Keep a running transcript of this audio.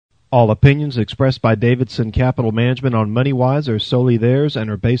All opinions expressed by Davidson Capital Management on MoneyWise are solely theirs and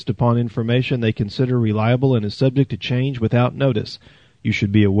are based upon information they consider reliable and is subject to change without notice. You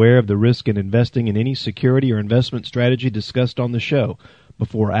should be aware of the risk in investing in any security or investment strategy discussed on the show.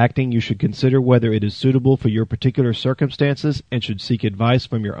 Before acting, you should consider whether it is suitable for your particular circumstances and should seek advice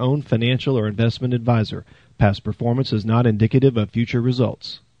from your own financial or investment advisor. Past performance is not indicative of future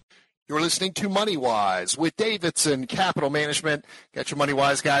results. You're listening to MoneyWise with Davidson Capital Management. Got your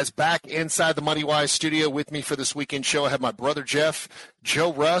MoneyWise guys back inside the MoneyWise studio with me for this weekend show. I have my brother Jeff,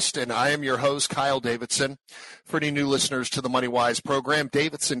 Joe Rust, and I am your host, Kyle Davidson. For any new listeners to the MoneyWise program,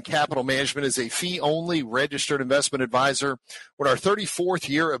 Davidson Capital Management is a fee-only registered investment advisor. We're in our 34th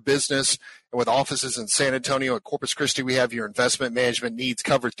year of business, and with offices in San Antonio and Corpus Christi, we have your investment management needs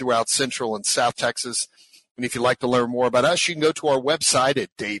covered throughout Central and South Texas. And if you'd like to learn more about us, you can go to our website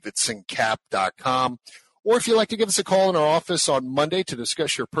at davidsoncap.com. Or if you'd like to give us a call in our office on Monday to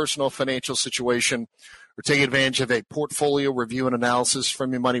discuss your personal financial situation or take advantage of a portfolio review and analysis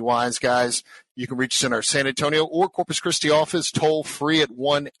from your MoneyWise guys, you can reach us in our San Antonio or Corpus Christi office toll free at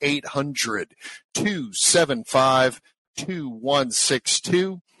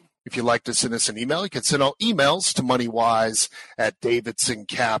 1-800-275-2162. If you'd like to send us an email, you can send all emails to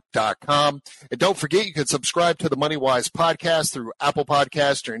moneywise@davidsoncap.com. And don't forget, you can subscribe to the MoneyWise podcast through Apple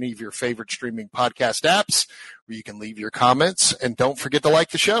Podcasts or any of your favorite streaming podcast apps where you can leave your comments. And don't forget to like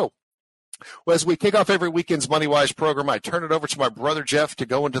the show. Well, as we kick off every weekend's MoneyWise program, I turn it over to my brother Jeff to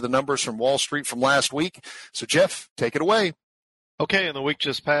go into the numbers from Wall Street from last week. So, Jeff, take it away. Okay, in the week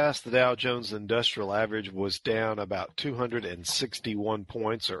just passed, the Dow Jones Industrial Average was down about 261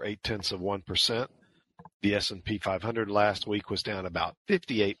 points, or 0.8%. The S&P 500 last week was down about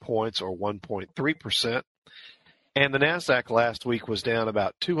 58 points, or 1.3%. And the NASDAQ last week was down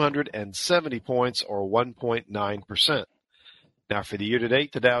about 270 points, or 1.9%. Now, for the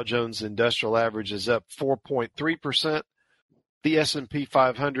year-to-date, the Dow Jones Industrial Average is up 4.3%. The S&P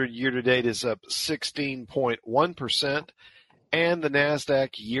 500 year-to-date is up 16.1%. And the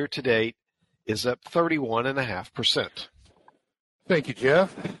NASDAQ year-to-date is up 31.5%. Thank you,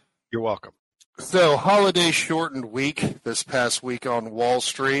 Jeff. You're welcome. So, holiday-shortened week this past week on Wall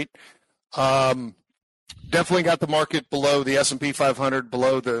Street. Definitely got the market below the S&P 500,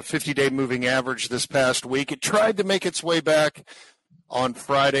 below the 50-day moving average this past week. It tried to make its way back on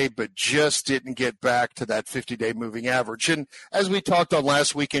Friday, but just didn't get back to that 50-day moving average. And as we talked on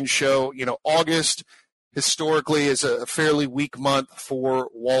last weekend's show, August historically is a fairly weak month for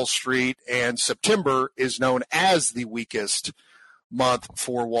Wall Street, and September is known as the weakest month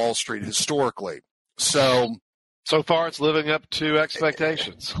for Wall Street historically. So far it's living up to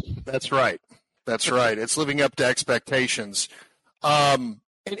expectations. That's right. It's living up to expectations. And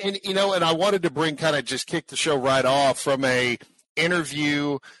I wanted to bring just kick the show right off from a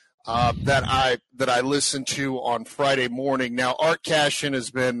interview that I listened to on Friday morning. Now, Art Cashin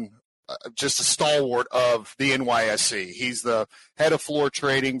has been just a stalwart of the NYSE. He's the head of floor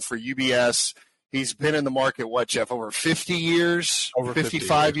trading for UBS. He's been in the market, Jeff, over 50 years, over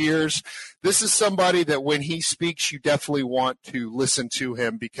 55 years. This is somebody that when he speaks, you definitely want to listen to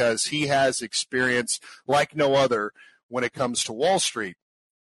him because he has experience like no other when it comes to Wall Street.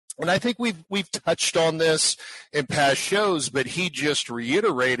 And I think we've touched on this in past shows, but he just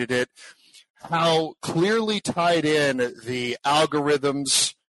reiterated it, how clearly tied in the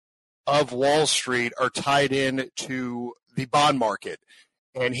algorithms of Wall Street are tied in to the bond market.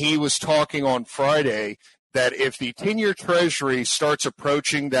 And he was talking on Friday that if the 10-year Treasury starts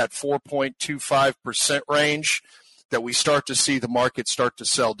approaching that 4.25% range, that we start to see the market start to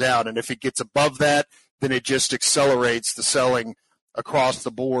sell down. And if it gets above that, then it just accelerates the selling across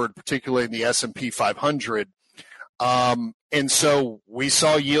the board, particularly in the S&P 500. And so we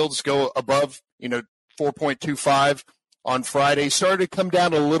saw yields go above, 4.25 on Friday. Started to come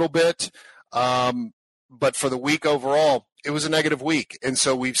down a little bit, but for the week overall, it was a negative week. And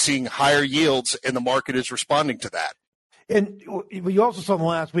so we've seen higher yields, and the market is responding to that. And what you also saw in the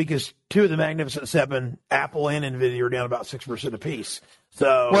last week is two of the Magnificent Seven, Apple and NVIDIA, are down about 6% apiece.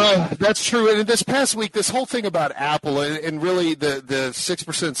 Well, that's true. And this past week, this whole thing about Apple and really the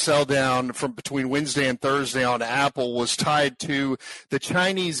 6% sell down from between Wednesday and Thursday on Apple was tied to the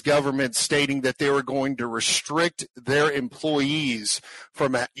Chinese government stating that they were going to restrict their employees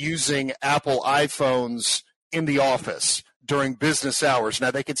from using Apple iPhones in the office during business hours.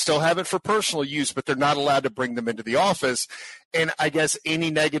 Now, they can still have it for personal use, but they're not allowed to bring them into the office. And I guess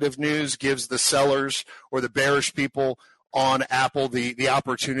any negative news gives the sellers or the bearish people on Apple the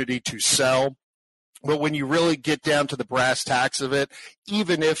opportunity to sell. But when you really get down to the brass tacks of it,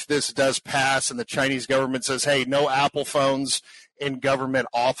 even if this does pass and the Chinese government says, hey, no Apple phones in government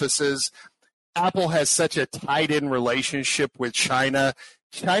offices. Apple has such a tight-in relationship with China.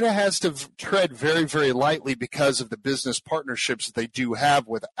 China has to tread very, very lightly because of the business partnerships that they do have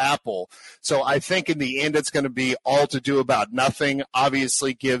with Apple. So I think in the end, it's going to be all to do about nothing.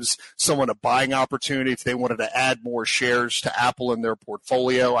 Obviously gives someone a buying opportunity if they wanted to add more shares to Apple in their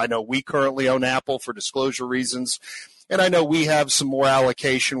portfolio. I know we currently own Apple for disclosure reasons, and I know we have some more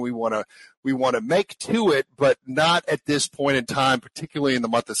allocation we want to make to it, but not at this point in time, particularly in the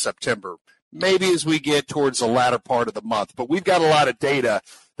month of September. Maybe as we get towards the latter part of the month. But we've got a lot of data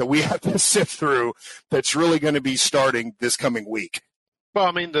that we have to sift through that's really going to be starting this coming week. Well,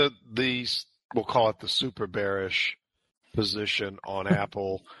 I mean, we'll call it the super bearish position on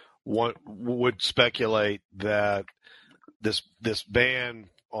Apple. One would speculate that this ban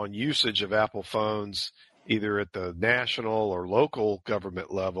on usage of Apple phones, either at the national or local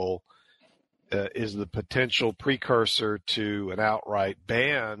government level, is the potential precursor to an outright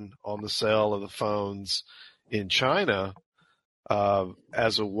ban on the sale of the phones in China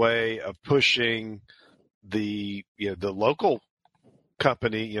as a way of pushing the local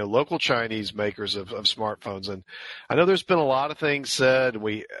company, local Chinese makers of smartphones. And I know there's been a lot of things said,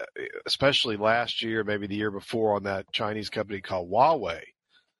 especially last year, maybe the year before, on that Chinese company called Huawei.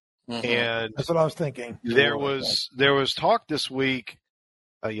 Mm-hmm. And that's what I was thinking. There was talk this week.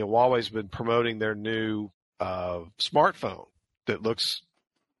 Huawei's been promoting their new smartphone that looks,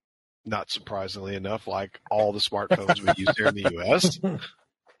 not surprisingly enough, like all the smartphones we use here in the U.S.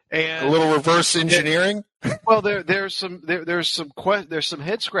 And a little reverse engineering. Well, there's some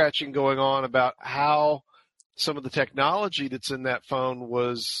head scratching going on about how some of the technology that's in that phone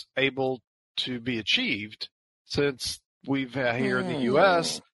was able to be achieved. Since we've here in the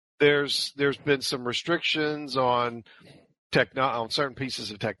U.S., there's been some restrictions on certain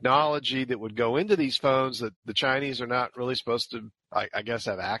pieces of technology that would go into these phones that the Chinese are not really supposed to, I guess,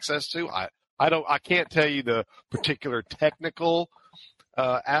 have access to. I can't tell you the particular technical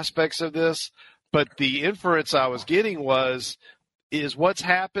aspects of this, but the inference I was getting is what's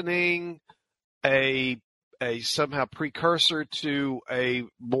happening a somehow precursor to a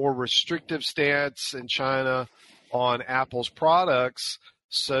more restrictive stance in China on Apple's products,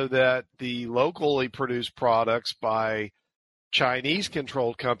 so that the locally produced products by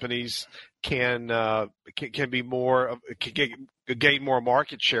Chinese-controlled companies can be gain more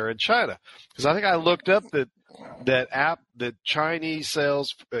market share in China. Because I think I looked up that Chinese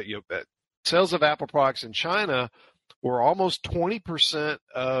sales sales of Apple products in China were almost 20%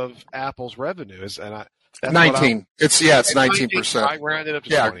 of Apple's revenues, and that's 19. It's 19%. I rounded up to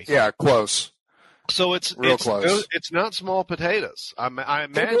 20. Yeah, close. So it's close. It's not small potatoes. I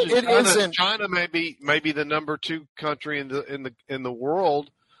imagine China may be the number 2 country in the world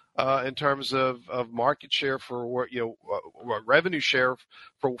in terms of market share for revenue share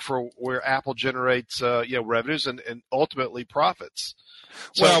for where Apple generates revenues and ultimately profits.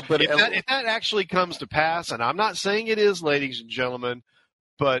 So well, but if that actually comes to pass, and I'm not saying it is, ladies and gentlemen,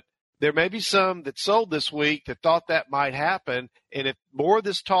 but there may be some that sold this week that thought that might happen, and if more of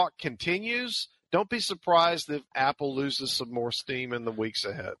this talk continues, don't be surprised if Apple loses some more steam in the weeks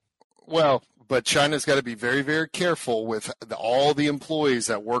ahead. Well, but China's got to be very, very careful with all the employees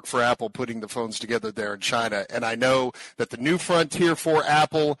that work for Apple putting the phones together there in China. And I know that the new frontier for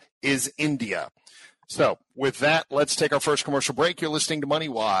Apple is India. So with that, let's take our first commercial break. You're listening to Money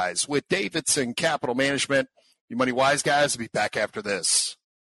Wise with Davidson Capital Management. You Money Wise guys will be back after this.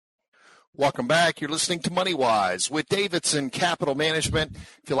 Welcome back. You're listening to Money Wise with Davidson Capital Management.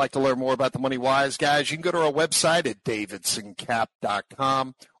 If you'd like to learn more about the Money Wise guys, you can go to our website at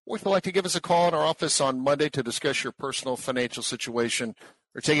davidsoncap.com. Or if you'd like to give us a call in our office on Monday to discuss your personal financial situation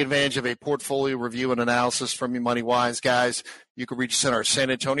or take advantage of a portfolio review and analysis from you Money Wise guys, you can reach us in our San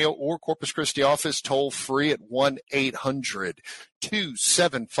Antonio or Corpus Christi office toll free at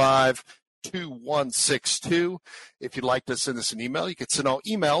 1-800-275-2162. If you'd like to send us an email, you can send all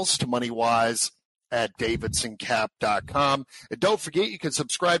emails to moneywise@davidsoncap.com. And don't forget, you can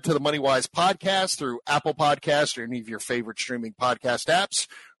subscribe to the MoneyWise podcast through Apple Podcasts or any of your favorite streaming podcast apps,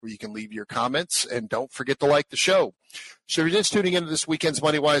 where you can leave your comments. And don't forget to like the show. So if you're just tuning into this weekend's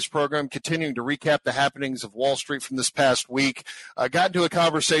MoneyWise program, continuing to recap the happenings of Wall Street from this past week, I got into a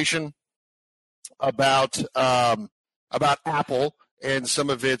conversation about Apple and some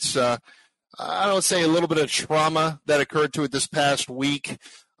of its I would say a little bit of trauma that occurred to it this past week,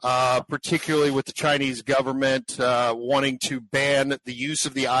 particularly with the Chinese government wanting to ban the use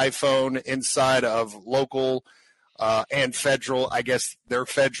of the iPhone inside of local and federal, I guess their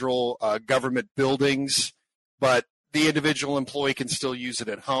federal government buildings. But the individual employee can still use it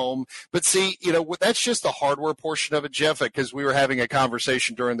at home. But see, that's just the hardware portion of it, Jeff, because we were having a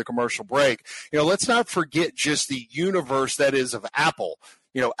conversation during the commercial break. Let's not forget just the universe that is of Apple.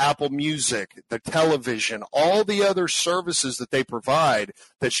 Apple Music, the television, all the other services that they provide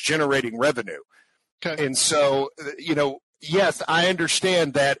that's generating revenue. Okay. And so, yes, I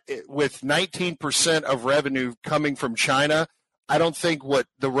understand that with 19% of revenue coming from China, I don't think what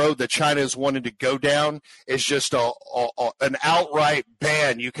the road that China is wanting to go down is just an outright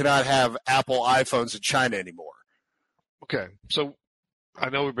ban. You cannot have Apple iPhones in China anymore. Okay, so I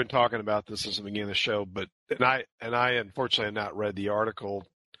know we've been talking about this since the beginning of the show, but I unfortunately have not read the article.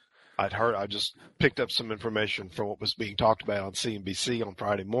 I just picked up some information from what was being talked about on CNBC on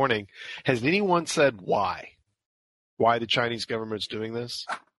Friday morning. Has anyone said why the Chinese government's doing this?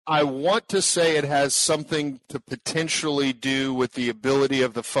 I want to say it has something to potentially do with the ability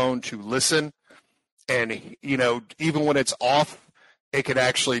of the phone to listen. And, even when it's off, it can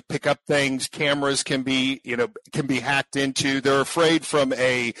actually pick up things. Cameras can be hacked into. They're afraid from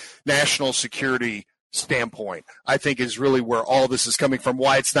a national security standpoint, I think, is really where all this is coming from,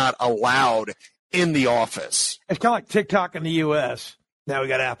 why it's not allowed in the office. It's kind of like TikTok in the U.S. Now we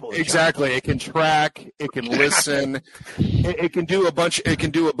got Apple. Exactly. It can track. It can listen. It can do a bunch. It can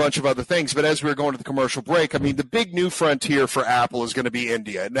do a bunch of other things. But as we're going to the commercial break, I mean, the big new frontier for Apple is going to be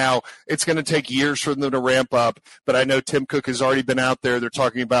India. Now, it's going to take years for them to ramp up. But I know Tim Cook has already been out there. They're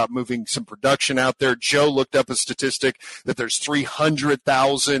talking about moving some production out there. Joe looked up a statistic that there's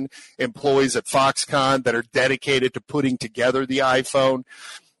 300,000 employees at Foxconn that are dedicated to putting together the iPhone.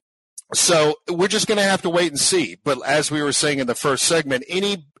 So we're just going to have to wait and see. But as we were saying in the first segment,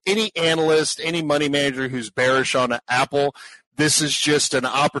 any analyst, any money manager who's bearish on Apple, this is just an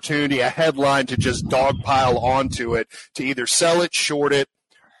opportunity, a headline to just dogpile onto it, to either sell it, short it,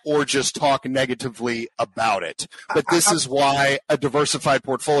 or just talk negatively about it. But this is why a diversified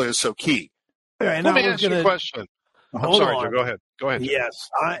portfolio is so key. Right, let me ask you a question. I'm sorry, Joe. Go ahead. Yes,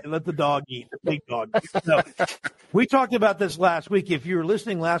 let the dog eat, the big dog. So, we talked about this last week. If you were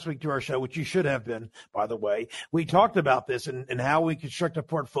listening last week to our show, which you should have been, by the way, we talked about this and how we construct a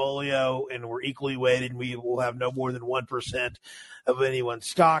portfolio, and we're equally weighted. And we will have no more than 1% of anyone's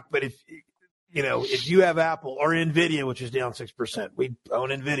stock. But if you have Apple or NVIDIA, which is down 6%, we own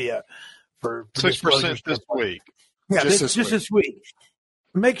NVIDIA for 6% this week. Yeah, just this week.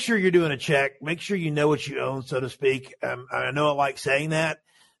 Make sure you're doing a check. Make sure you know what you own, so to speak. I know I like saying that,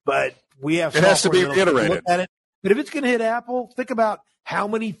 but we have it has to be reiterated. At it. But if it's going to hit Apple, think about how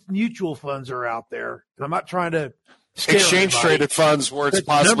many mutual funds are out there. And I'm not trying to exchange traded funds where it's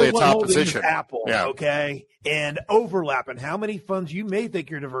possibly a top position. Apple, yeah. Okay, and overlapping. How many funds you may think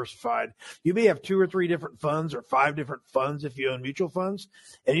you're diversified? You may have 2 or 3 different funds, or 5 different funds if you own mutual funds,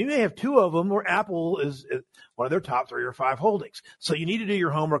 and you may have 2 of them where Apple is one of their top 3 or 5 holdings. So you need to do your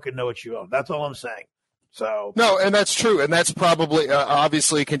homework and know what you own. That's all I'm saying. So no, and that's true, and that's probably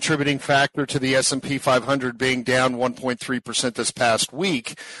obviously a contributing factor to the S&P 500 being down 1.3% this past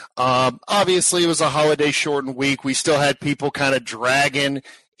week. Obviously, it was a holiday-shortened week. We still had people kind of dragging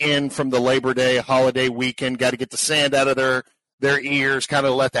in from the Labor Day holiday weekend, got to get the sand out of their ears, kind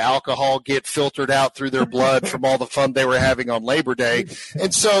of let the alcohol get filtered out through their blood from all the fun they were having on Labor Day.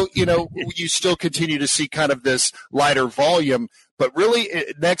 And so, you still continue to see kind of this lighter volume. But really,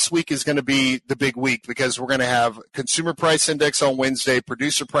 next week is going to be the big week because we're going to have Consumer Price Index on Wednesday,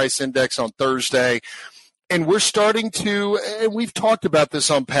 Producer Price Index on Thursday. And we're starting to, and we've talked about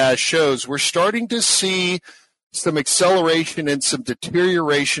this on past shows, we're starting to see some acceleration and some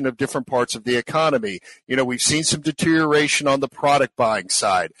deterioration of different parts of the economy. We've seen some deterioration on the product buying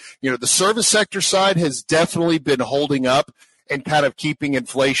side. The service sector side has definitely been holding up and kind of keeping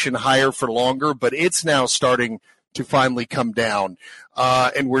inflation higher for longer, but it's now starting to finally come down,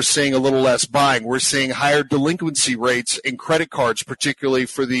 and we're seeing a little less buying. We're seeing higher delinquency rates in credit cards, particularly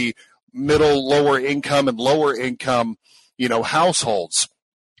for the middle, lower income, and lower income, households.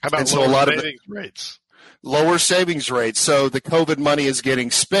 How about lower savings rates? Lower savings rates. So the COVID money is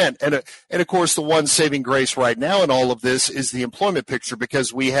getting spent. And of course, the one saving grace right now in all of this is the employment picture,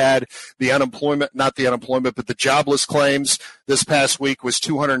 because we had the the jobless claims this past week was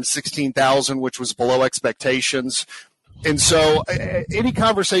 216,000, which was below expectations. And so any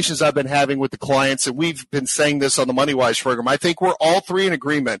conversations I've been having with the clients, and we've been saying this on the MoneyWise program, I think we're all three in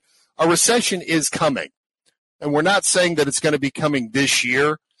agreement. A recession is coming. And we're not saying that it's going to be coming this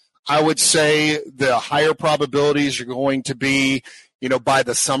year. I would say the higher probabilities are going to be, by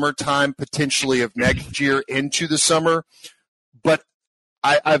the summertime, potentially of next year into the summer. But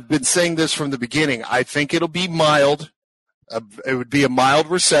I've been saying this from the beginning. I think it'll be mild. It would be a mild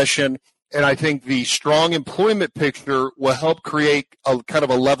recession. And I think the strong employment picture will help create a kind of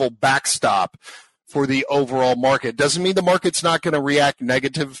a level backstop for the overall market. Doesn't mean the market's not going to react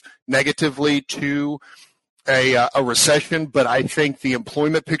negatively to a recession, but I think the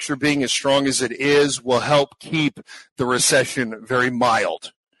employment picture being as strong as it is will help keep the recession very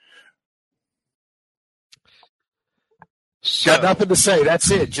mild. Got nothing to say. That's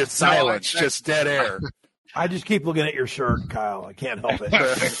it. Just silence. Just dead air. I just keep looking at your shirt, Kyle. I can't help it.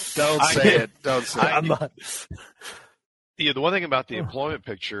 Don't say it. Don't say it. Yeah, the one thing about the employment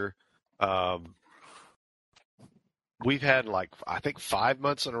picture, we've had I think 5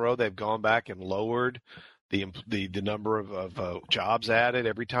 months in a row they've gone back and lowered the number of jobs added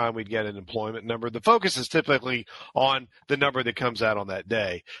every time we get an employment number. The focus is typically on the number that comes out on that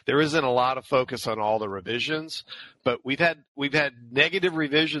day. There isn't a lot of focus on all the revisions, but we've had negative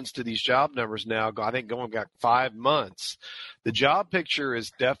revisions to these job numbers now. I think going back 5 months. The job picture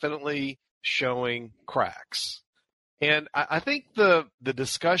is definitely showing cracks, and I think the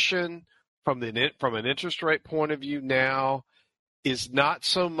discussion from an interest rate point of view now is not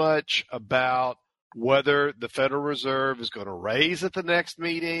so much about whether the Federal Reserve is going to raise at the next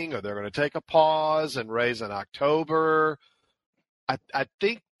meeting or they're going to take a pause and raise in October. I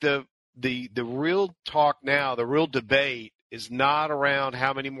think the real talk now, the real debate is not around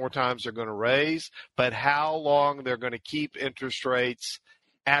how many more times they're going to raise, but how long they're going to keep interest rates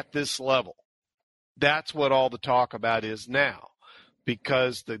at this level. That's what all the talk about is now,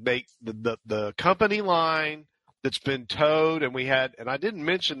 because the company line that's been towed, and I didn't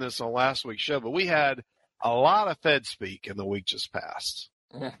mention this on last week's show, but we had a lot of Fed speak in the week just passed.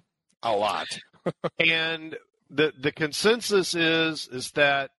 A lot. And the consensus is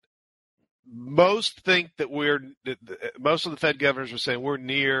that most think that most of the Fed governors are saying we're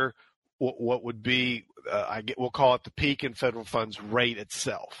near what would be, we'll call it the peak in federal funds rate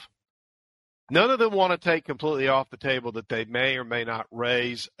itself. None of them want to take completely off the table that they may or may not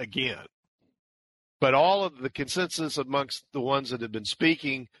raise again. But all of the consensus amongst the ones that have been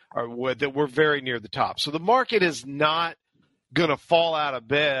speaking are that we're very near the top. So the market is not going to fall out of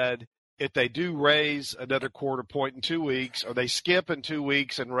bed if they do raise another quarter point in 2 weeks, or they skip in 2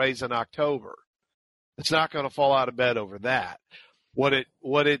 weeks and raise in October. It's not going to fall out of bed over that. What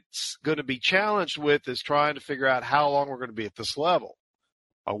it's going to be challenged with is trying to figure out how long we're going to be at this level.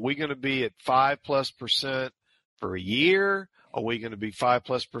 Are we going to be at 5+% for a year? Are we going to be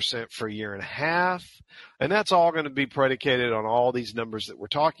 5+% for a year and a half? And that's all going to be predicated on all these numbers that we're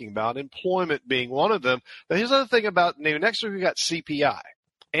talking about, employment being one of them. But here's another thing about next week we got CPI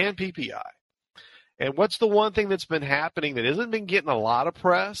and PPI. And what's the one thing that's been happening that hasn't been getting a lot of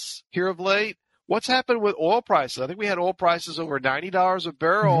press here of late? What's happened with oil prices? I think we had oil prices over $90 a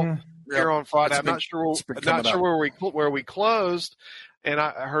barrel here on Friday. I'm not sure where we closed. And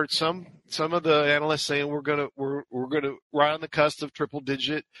I heard some of the analysts saying we're gonna right on the cusp of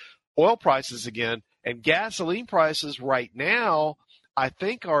triple-digit oil prices again. And gasoline prices right now, I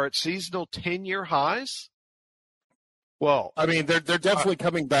think, are at seasonal 10-year highs. Well, I mean, they're definitely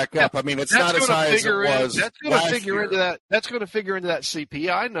coming back up. I mean, it's not as high as it was That's going to figure into that. That's going to figure into that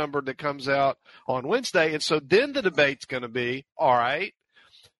CPI number that comes out on Wednesday. And so then the debate's going to be, all right,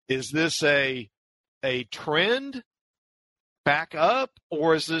 is this a trend back up,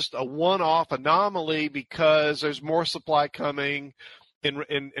 or is this a one-off anomaly because there's more supply coming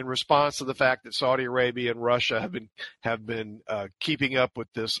in response to the fact that Saudi Arabia and Russia have been keeping up with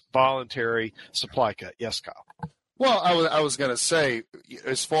this voluntary supply cut? Yes, Kyle. Well, I was going to say,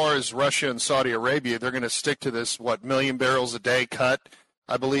 as far as Russia and Saudi Arabia, they're going to stick to this, 1 million barrels a day cut,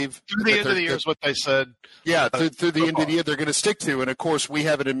 I believe. Through the end of the year is what they said. Yeah, through the end of the year they're going to stick to. And, of course, we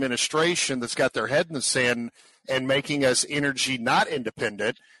have an administration that's got their head in the sand and making us energy not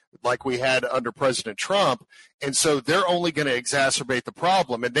independent like we had under President Trump. And so they're only going to exacerbate the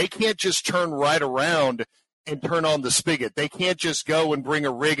problem. And they can't just turn right around and turn on the spigot. They can't just go and bring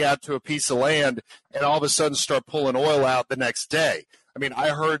a rig out to a piece of land and all of a sudden start pulling oil out the next day. I mean, I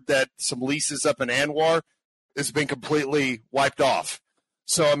heard that some leases up in Anwar has been completely wiped off.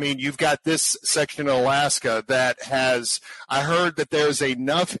 So, I mean, you've got this section of Alaska that has – I heard that there's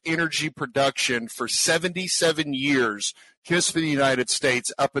enough energy production for 77 years just for the United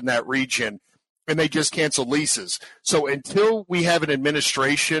States up in that region, and they just canceled leases. So until we have an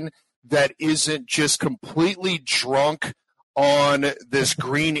administration that isn't just completely drunk on this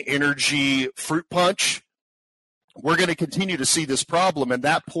green energy fruit punch, we're going to continue to see this problem, and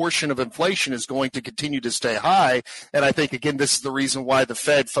that portion of inflation is going to continue to stay high. And I think, again, this is the reason why the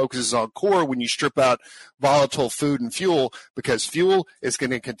Fed focuses on core when you strip out volatile food and fuel, because fuel is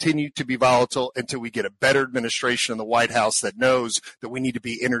going to continue to be volatile until we get a better administration in the White House that knows that we need to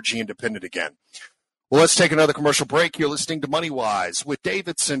be energy independent again. Well, let's take another commercial break. You're listening to Money Wise with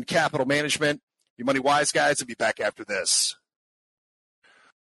Davidson Capital Management. Your Money Wise guys will be back after this.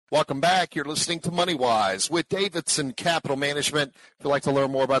 Welcome back. You're listening to Money Wise with Davidson Capital Management. If you'd like to learn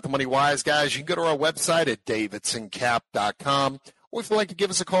more about the Money Wise guys, you can go to our website at davidsoncap.com. Or if you'd like to give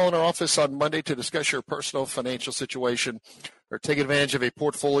us a call in our office on Monday to discuss your personal financial situation or take advantage of a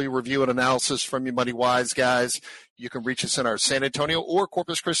portfolio review and analysis from your Money Wise guys, you can reach us in our San Antonio or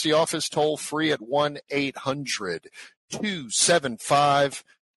Corpus Christi office toll free at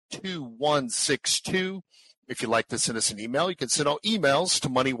 1-800-275-2162. If you'd like to send us an email, you can send out emails to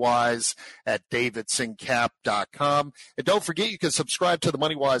moneywise@davidsoncap.com. And don't forget, you can subscribe to the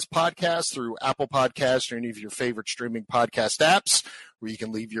MoneyWise podcast through Apple Podcasts or any of your favorite streaming podcast apps where you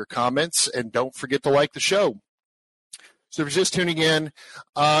can leave your comments. And don't forget to like the show. So if you're just tuning in,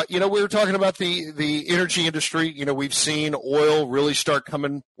 we were talking about the energy industry. We've seen oil really start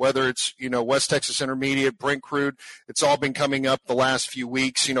coming, whether it's, West Texas Intermediate, Brent crude. It's all been coming up the last few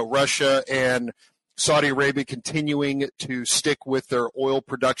weeks. Russia and Saudi Arabia continuing to stick with their oil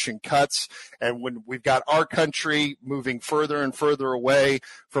production cuts. And when we've got our country moving further and further away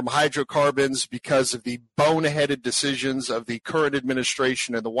from hydrocarbons because of the boneheaded decisions of the current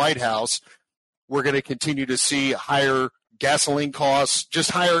administration and the White House, we're going to continue to see higher gasoline costs, just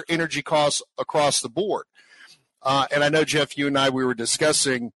higher energy costs across the board. And I know, Jeff, you and I, we were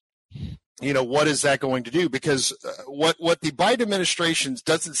discussing, what is that going to do? Because what the Biden administration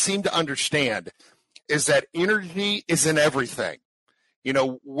doesn't seem to understand is that energy is in everything.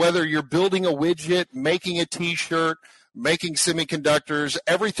 Whether you're building a widget, making a T-shirt, making semiconductors,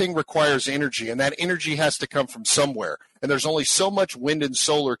 everything requires energy, and that energy has to come from somewhere. And there's only so much wind and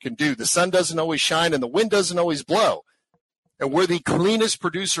solar can do. The sun doesn't always shine, and the wind doesn't always blow. And we're the cleanest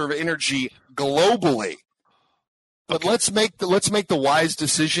producer of energy globally. But let's make the wise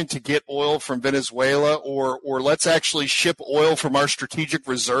decision to get oil from Venezuela, or let's actually ship oil from our strategic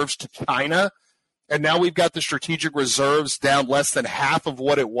reserves to China. And now we've got the strategic reserves down less than half of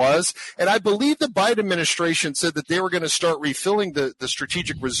what it was. And I believe the Biden administration said that they were going to start refilling the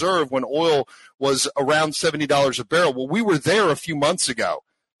strategic reserve when oil was around $70 a barrel. Well, we were there a few months ago.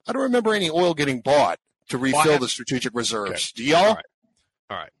 I don't remember any oil getting bought to refill the strategic reserves. Okay. Do y'all? All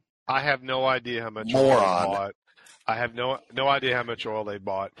right. I have no idea how much oil they bought. I have no idea how much oil they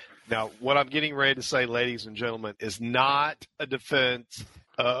bought. Now, what I'm getting ready to say, ladies and gentlemen, is not a defense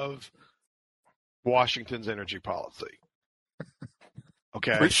of Washington's energy policy.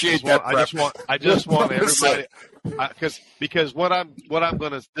 Okay. Appreciate that. I just want everybody, because what I'm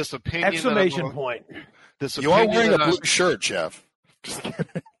going to, this opinion. Exclamation point. You are wearing a blue shirt, Jeff.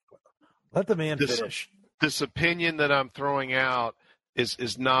 Let the man finish. This opinion that I'm throwing out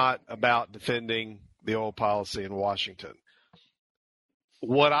is not about defending the oil policy in Washington.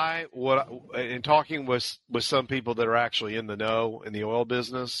 In talking with some people that are actually in the know in the oil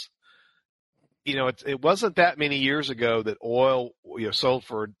business, it wasn't that many years ago that oil sold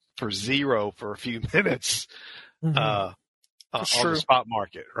for zero for a few minutes on the spot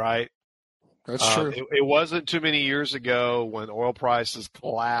market, right? That's true. It wasn't too many years ago when oil prices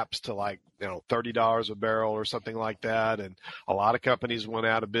collapsed to $30 a barrel or something like that, and a lot of companies went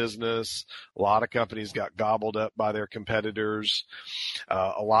out of business. A lot of companies got gobbled up by their competitors.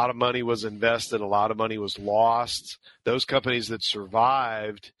 A lot of money was invested. A lot of money was lost. Those companies that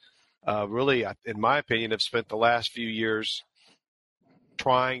survived really, in my opinion, have spent the last few years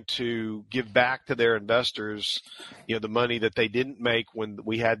trying to give back to their investors, the money that they didn't make when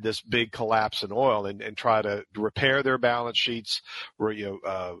we had this big collapse in oil, and try to repair their balance sheets,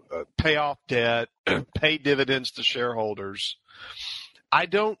 pay off debt, pay dividends to shareholders. I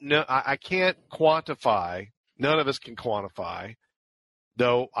don't know. I can't quantify. None of us can quantify,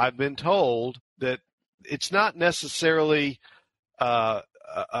 though I've been told that it's not necessarily the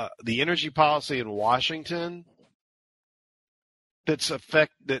energy policy in Washington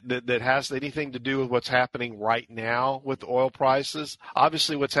that has anything to do with what's happening right now with oil prices.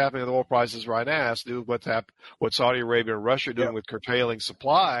 Obviously, what's happening with oil prices right now has to do with what Saudi Arabia and Russia are doing with curtailing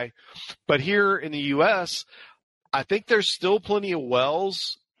supply. But here in the U.S., I think there's still plenty of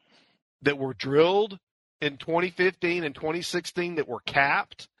wells that were drilled in 2015 and 2016 that were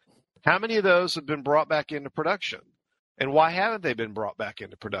capped. How many of those have been brought back into production? And why haven't they been brought back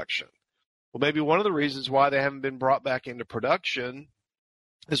into production? Well, maybe one of the reasons why they haven't been brought back into production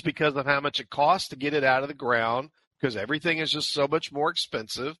is because of how much it costs to get it out of the ground because everything is just so much more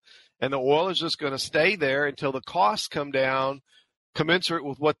expensive, and the oil is just going to stay there until the costs come down commensurate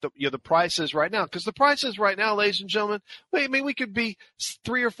with what the price is right now. Because the price is right now, ladies and gentlemen, we could be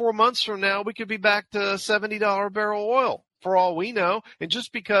 3 or 4 months from now, we could be back to $70 a barrel oil for all we know. And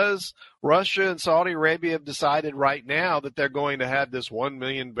just because Russia and Saudi Arabia have decided right now that they're going to have this 1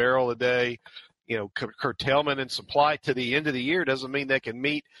 million barrel a day, curtailment in supply to the end of the year doesn't mean they can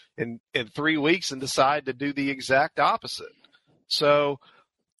meet in 3 weeks and decide to do the exact opposite. So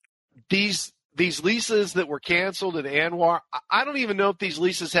these leases that were canceled in Anwar, I don't even know if these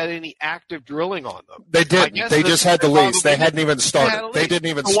leases had any active drilling on them. They didn't. They just had the lease. They hadn't even started. They didn't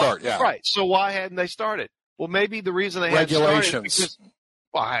even start. Yeah. Right. So why hadn't they started? Well, maybe the reason they hadn't started is because,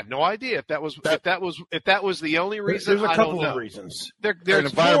 I have no idea if that was the only reason. There's a couple of reasons. An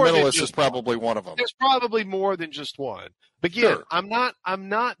environmentalist is probably one of them. There's probably more than just one. But again, sure. I'm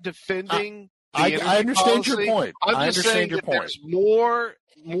not defending. I understand your point. I'm just saying that there's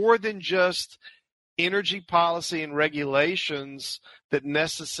more than just energy policy and regulations that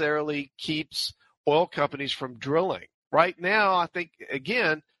necessarily keeps oil companies from drilling. Right now, I think,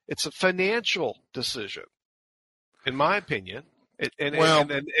 again, it's a financial decision, in my opinion. And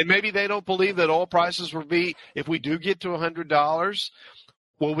maybe they don't believe that oil prices will be, if we do get to $100,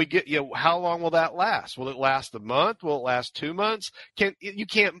 will we get, how long will that last? Will it last a month? Will it last 2 months? You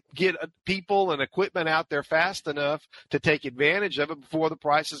can't get people and equipment out there fast enough to take advantage of it before the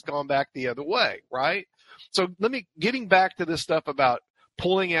price has gone back the other way, right? So getting back to this stuff about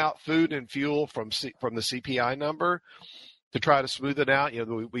pulling out food and fuel from the CPI number to try to smooth it out.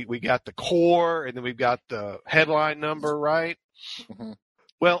 We got the core and then we've got the headline number, right? Mm-hmm.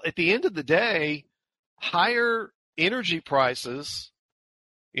 Well, at the end of the day, higher energy prices,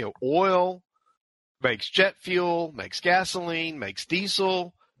 oil makes jet fuel, makes gasoline, makes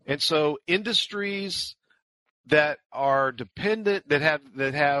diesel. And so industries that are dependent,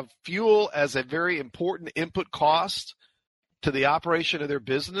 that have fuel as a very important input cost to the operation of their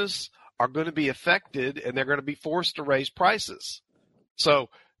business are going to be affected, and they're going to be forced to raise prices. So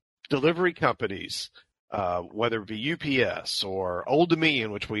delivery companies, whether it be UPS or Old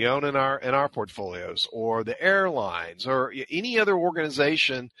Dominion, which we own in our portfolios, or the airlines, or any other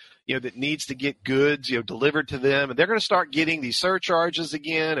organization, that needs to get goods, delivered to them, and they're going to start getting these surcharges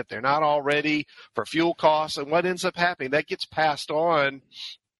again if they're not already for fuel costs. And what ends up happening, that gets passed on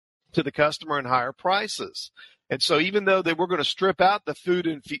to the customer in higher prices. And so even though we're going to strip out the food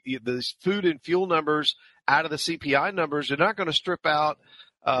and fuel numbers out of the CPI numbers, they're not going to strip out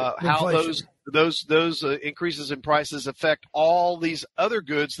how those increases in prices affect all these other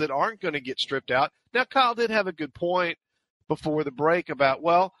goods that aren't going to get stripped out. Now, Kyle did have a good point before the break about,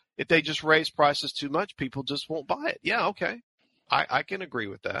 if they just raise prices too much, people just won't buy it. Yeah, okay. I can agree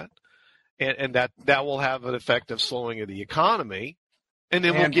with that. And that will have an effect of slowing of the economy. And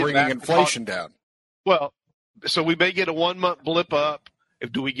then we'll get bringing inflation down. Well, so we may get a 1 month blip up.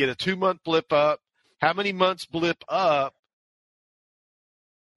 Do we get a 2 month blip up? How many months blip up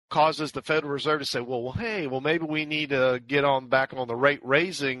causes the Federal Reserve to say, maybe we need to get back on the rate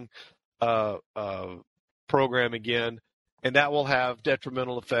raising program again, and that will have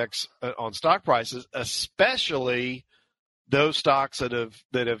detrimental effects on stock prices, especially those stocks that have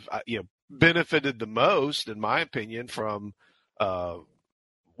benefited the most, in my opinion, from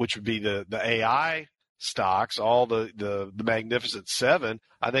which would be the AI stocks, all the Magnificent Seven.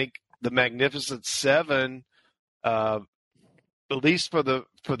 I think the Magnificent Seven, at least for the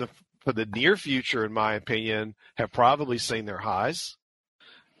near future, in my opinion, have probably seen their highs,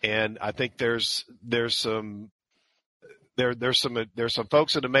 and I think there's some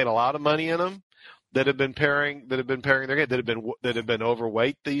folks that have made a lot of money in them that have been pairing their game, that have been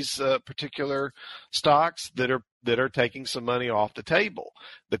overweight these particular stocks that are taking some money off the table.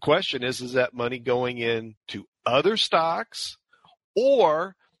 The question is that money going into other stocks,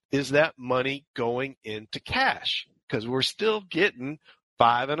 or is that money going into cash? Because we're still getting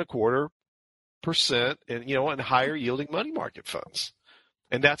 5.25% in higher yielding money market funds,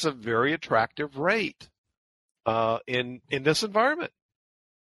 and that's a very attractive rate in this environment.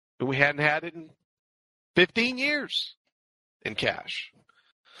 And we hadn't had it in 15 years in cash.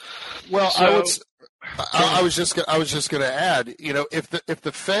 Well, so, I was just going to add, if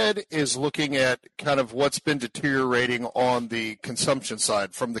the Fed is looking at kind of what's been deteriorating on the consumption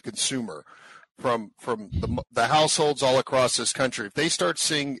side from the consumer, from the households all across this country, if they start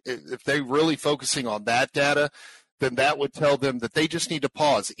seeing, if they're really focusing on that data, then that would tell them that they just need to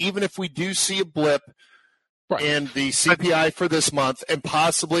pause. Even if we do see a blip in the CPI for this month and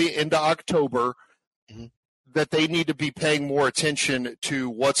possibly into October, that they need to be paying more attention to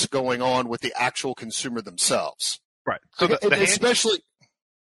what's going on with the actual consumer themselves. Right. So especially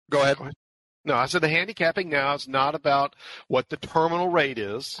 – go ahead. No, I said the handicapping now is not about what the terminal rate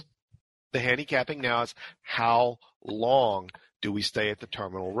is. The handicapping now is how long do we stay at the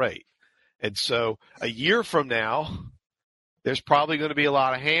terminal rate. And so a year from now, there's probably going to be a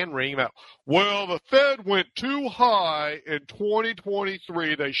lot of hand-wringing about, well, the Fed went too high in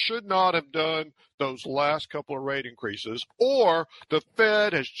 2023. They should not have done those last couple of rate increases. Or the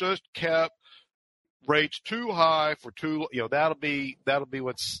Fed has just kept rates too high for too, that'll be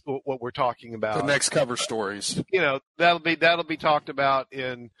what we're talking about. The next cover stories. That'll be talked about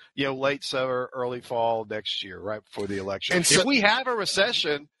in, late summer, early fall next year, right before the election. And if we have a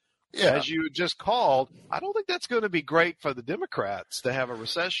recession, as you just called, I don't think that's going to be great for the Democrats to have a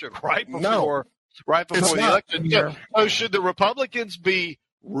recession right before the election. Yeah. So should the Republicans be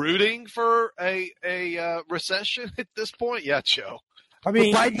rooting for a recession at this point? Yeah, Joe. I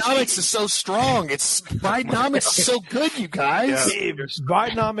mean, Bidenomics is so strong. Bidenomics is so good, you guys. Yeah.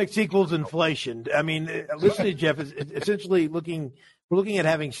 Bidenomics equals inflation. I mean, listen to Jeff. It's essentially we're looking at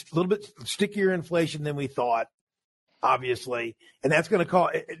having a little bit stickier inflation than we thought, obviously, and that's going to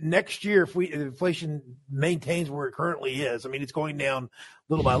cause next year if inflation maintains where it currently is. I mean, it's going down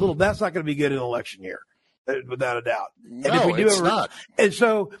little by little. That's not going to be good in an election year, without a doubt. It's not. And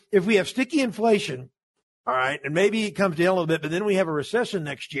so, if we have sticky inflation. All right, and maybe it comes down a little bit, but then we have a recession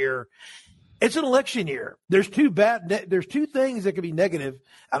next year. It's an election year. There's two things that could be negative.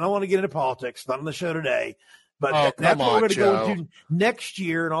 I don't want to get into politics. Not on the show today, but that's what we're going to go into next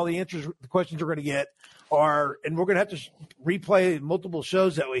year, and all the questions we're going to get are, and we're going to have to replay multiple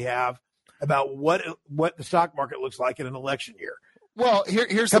shows that we have about what the stock market looks like in an election year. Well,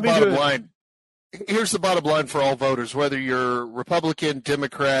 here's the bottom line. Here's the bottom line for all voters, whether you're Republican,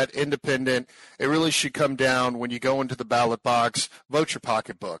 Democrat, Independent, it really should come down when you go into the ballot box, vote your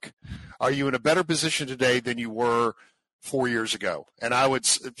pocketbook. Are you in a better position today than you were 4 years ago? And I would,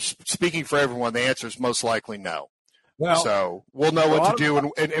 speaking for everyone, the answer is most likely no. Well, so we'll know what to do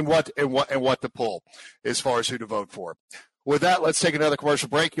and what to pull as far as who to vote for. With that, let's take another commercial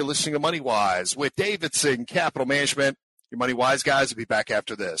break. You're listening to Money Wise with Davidson Capital Management. Your Money Wise guys will be back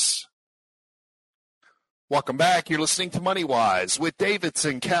after this. Welcome back. You're listening to Money Wise with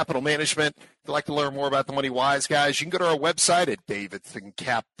Davidson Capital Management. If you'd like to learn more about the Money Wise guys, you can go to our website at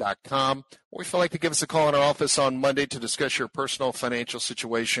davidsoncap.com, or if you'd like to give us a call in our office on Monday to discuss your personal financial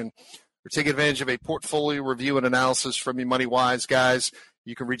situation or take advantage of a portfolio review and analysis from your Money Wise guys,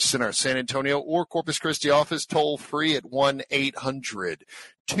 you can reach us in our San Antonio or Corpus Christi office toll free at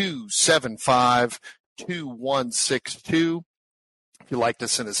 1-800-275-2162. If you'd like to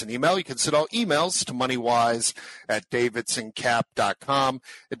send us an email, you can send all emails to moneywise@davidsoncap.com.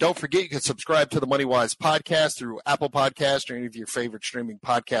 And don't forget, you can subscribe to the MoneyWise podcast through Apple Podcast or any of your favorite streaming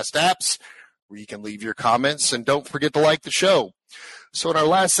podcast apps where you can leave your comments. And don't forget to like the show. So in our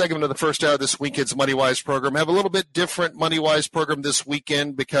last segment of the first hour of this weekend's MoneyWise program, I have a little bit different MoneyWise program this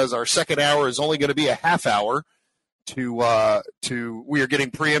weekend because our second hour is only going to be a half hour. We are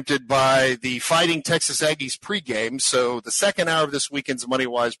getting preempted by the Fighting Texas Aggies pregame. So the second hour of this weekend's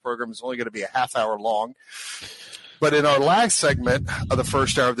MoneyWise program is only going to be a half hour long. But in our last segment of the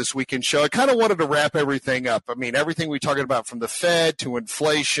first hour of this weekend show, I kind of wanted to wrap everything up. I mean, everything we're talking about from the Fed to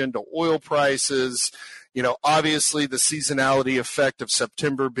inflation to oil prices, obviously the seasonality effect of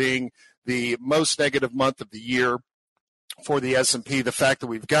September being the most negative month of the year for the S&P, the fact that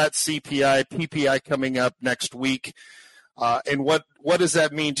we've got CPI, PPI coming up next week, and what does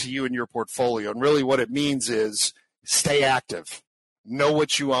that mean to you and your portfolio? And really what it means is stay active, know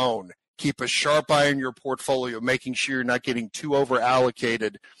what you own, keep a sharp eye on your portfolio, making sure you're not getting too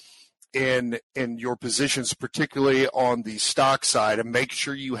over-allocated in your positions, particularly on the stock side, and make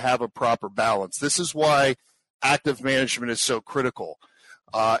sure you have a proper balance. This is why active management is so critical.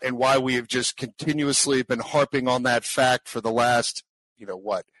 And why we have just continuously been harping on that fact for the last,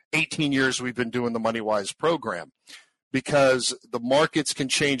 18 years we've been doing the MoneyWise program. Because the markets can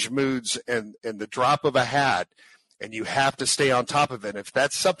change moods and the drop of a hat, and you have to stay on top of it. If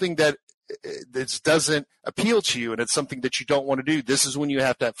that's something that doesn't appeal to you and it's something that you don't want to do, this is when you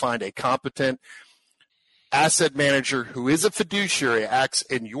have to find a competent asset manager who is a fiduciary, acts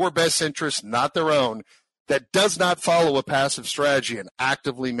in your best interest, not their own, that does not follow a passive strategy and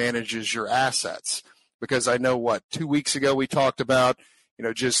actively manages your assets. Because I know 2 weeks ago we talked about,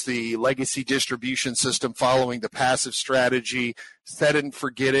 just the legacy distribution system following the passive strategy, set it and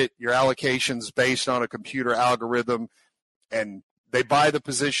forget it, your allocations based on a computer algorithm, and they buy the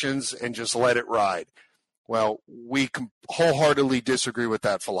positions and just let it ride. Well, we wholeheartedly disagree with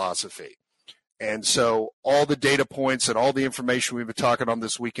that philosophy. And so all the data points and all the information we've been talking on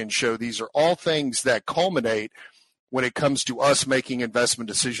this weekend show, these are all things that culminate when it comes to us making investment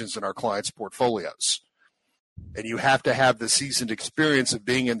decisions in our clients' portfolios. And you have to have the seasoned experience of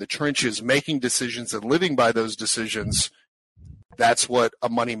being in the trenches, making decisions and living by those decisions. That's what a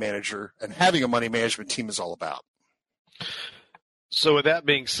money manager and having a money management team is all about. So with that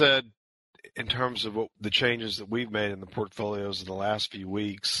being said, in terms of the changes that we've made in the portfolios in the last few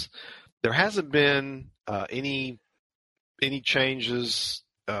weeks, there hasn't been any changes.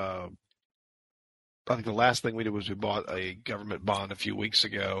 I think the last thing we did was we bought a government bond a few weeks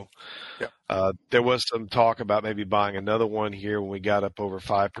ago. Yep. There was some talk about maybe buying another one here when we got up over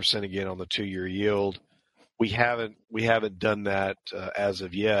 5% again on the 2-year yield. We haven't done that as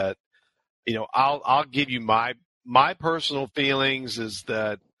of yet. I'll give you my personal feelings is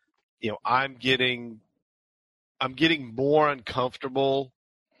that I'm getting more uncomfortable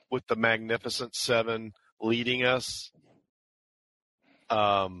with the Magnificent Seven leading us.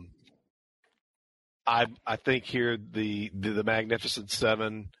 I think here the Magnificent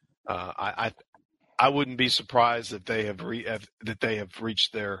Seven. I wouldn't be surprised if they have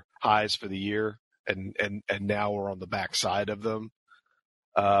reached their highs for the year, and now we're on the backside of them.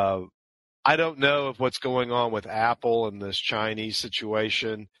 I don't know if what's going on with Apple and this Chinese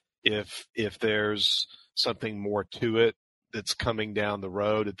situation, if there's something more to it that's coming down the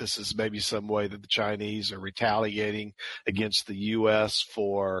road, that this is maybe some way that the Chinese are retaliating against the U.S.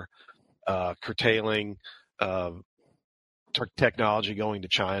 for curtailing technology going to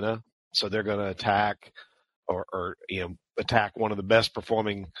China. So they're going to attack or attack one of the best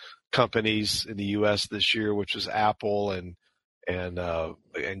performing companies in the U.S. this year, which is Apple, and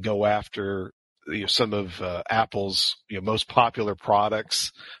go after some of Apple's most popular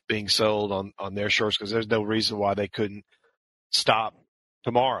products being sold on their shores, because there's no reason why they couldn't stop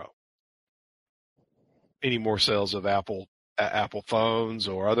tomorrow any more sales of Apple phones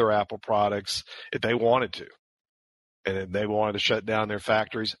or other Apple products if they wanted to. And if they wanted to shut down their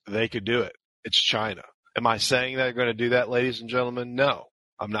factories, they could do it. It's China. Am I saying they're going to do that, ladies and gentlemen? No,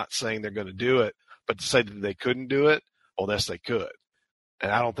 I'm not saying they're going to do it. But to say that they couldn't do it, well, yes, they could.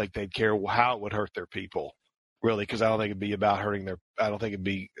 And I don't think they'd care how it would hurt their people, really, because I don't think it'd be about hurting the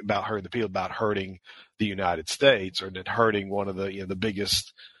people, about hurting the United States, or hurting one of the the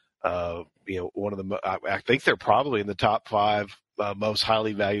biggest. One of the. I think they're probably in the top 5 most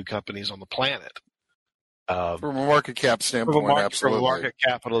highly valued companies on the planet. From a market cap standpoint, absolutely. From a market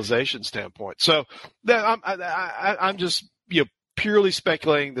capitalization standpoint. So I'm just purely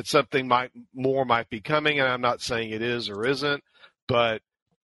speculating that something might be coming, and I'm not saying it is or isn't, but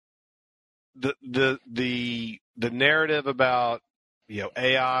the narrative about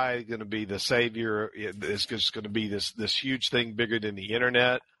AI going to be the savior is just going to be this huge thing bigger than the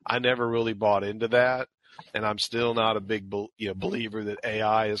internet. I never really bought into that, and I'm still not a big believer that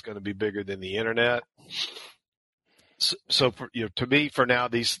AI is going to be bigger than the internet. So for, to me, for now,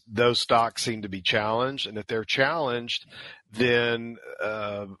 those stocks seem to be challenged, and if they're challenged, then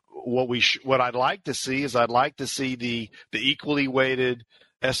what I'd like to see is the equally weighted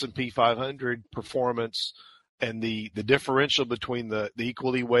S&P 500 performance and the differential between the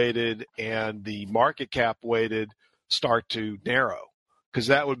equally weighted and the market cap weighted start to narrow, because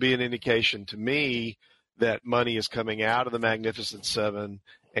that would be an indication to me that money is coming out of the Magnificent Seven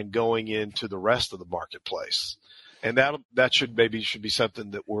and going into the rest of the marketplace. And that should be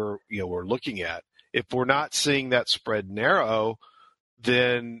something that we're looking at. If we're not seeing that spread narrow,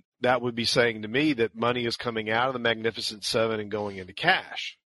 then that would be saying to me that money is coming out of the Magnificent Seven and going into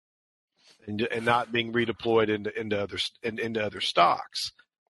cash, and not being redeployed into other stocks.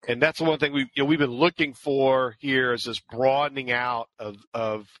 And that's the one thing we've been looking for here, is this broadening out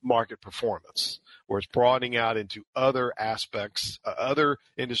of market performance, where it's broadening out into other aspects, other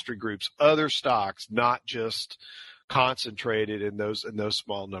industry groups, other stocks, not just concentrated in those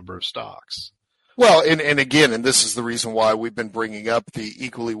small number of stocks. Well, and again, and this is the reason why we've been bringing up the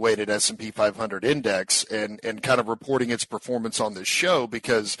equally weighted S&P 500 index and kind of reporting its performance on this show,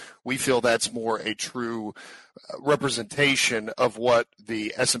 because we feel that's more a true representation of what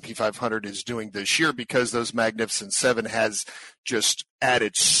the S&P 500 is doing this year, because those Magnificent Seven has just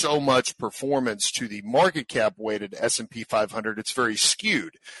added so much performance to the market cap weighted S&P 500. It's very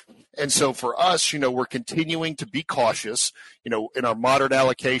skewed. And so for us, we're continuing to be cautious. In our moderate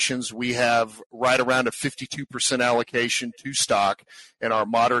allocations, we have right around a 52% allocation to stock in our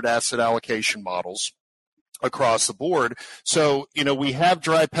moderate asset allocation models across the board. So, we have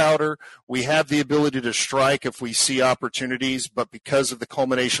dry powder. We have the ability to strike if we see opportunities, but because of the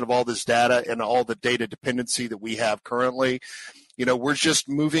culmination of all this data and all the data dependency that we have currently, we're just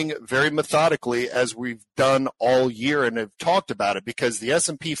moving very methodically as we've done all year and have talked about it, because the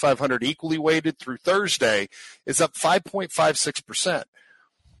S&P 500 equally weighted through Thursday is up 5.56%.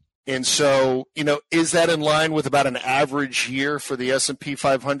 And so, is that in line with about an average year for the S&P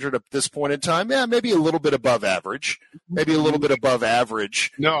 500 at this point in time? Yeah, maybe a little bit above average.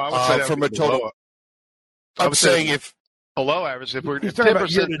 No, I would say that from a total. below. I'm saying if below average, if we're He's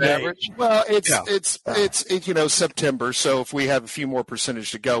 10% average. Well, it's September, so if we have a few more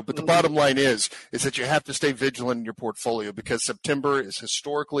percentage to go. But the bottom line is that you have to stay vigilant in your portfolio, because September is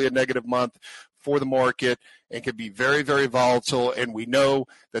historically a negative month for the market and can be very, very volatile. And we know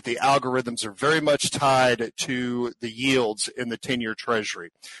that the algorithms are very much tied to the yields in the 10-year Treasury.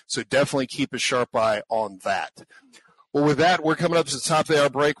 So definitely keep a sharp eye on that. Well, with that, we're coming up to the top of our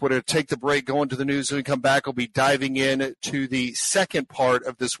break. We're going to take the break, go into the news. When we come back, we'll be diving in to the second part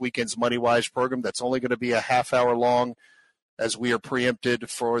of this weekend's MoneyWise program. That's only going to be a half hour long, as we are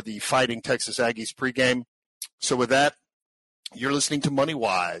preempted for the Fighting Texas Aggies pregame. So with that, you're listening to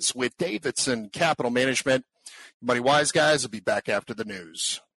MoneyWise with Davidson Capital Management. MoneyWise guys will be back after the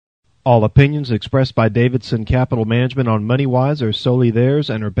news. All opinions expressed by Davidson Capital Management on MoneyWise are solely theirs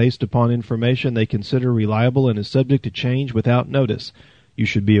and are based upon information they consider reliable and is subject to change without notice. You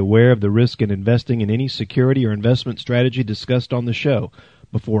should be aware of the risk in investing in any security or investment strategy discussed on the show.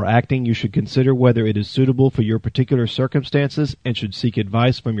 Before acting, you should consider whether it is suitable for your particular circumstances and should seek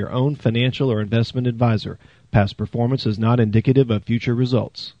advice from your own financial or investment advisor. Past performance is not indicative of future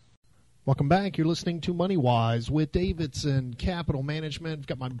results. Welcome back. You're listening to MoneyWise with Davidson Capital Management. I've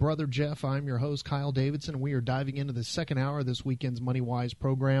got my brother Jeff. I'm your host, Kyle Davidson, and we are diving into the second hour of this weekend's MoneyWise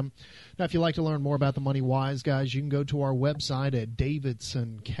program. Now, if you'd like to learn more about the MoneyWise guys, you can go to our website at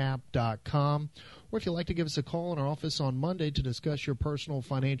davidsoncap.com. Or if you'd like to give us a call in our office on Monday to discuss your personal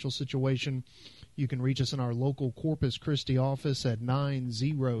financial situation, you can reach us in our local Corpus Christi office at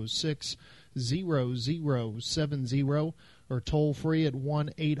 906-0070 or toll free at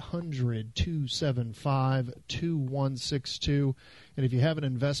 1-800-275-2162. And if you have an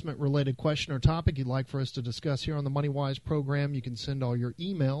investment-related question or topic you'd like for us to discuss here on the MoneyWise program, you can send all your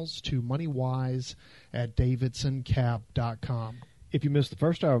emails to moneywise@davidsoncap.com. If you missed the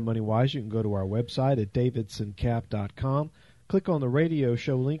first hour of MoneyWise, you can go to our website at davidsoncap.com. Click on the radio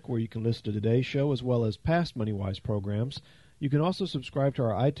show link where you can listen to today's show as well as past MoneyWise programs. You can also subscribe to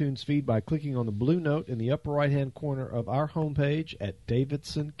our iTunes feed by clicking on the blue note in the upper right-hand corner of our homepage at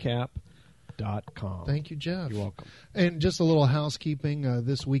davidsoncap.com. Thank you, Jeff. You're welcome. And just a little housekeeping.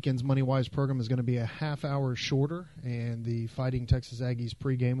 This weekend's MoneyWise program is going to be a half hour shorter, and the Fighting Texas Aggies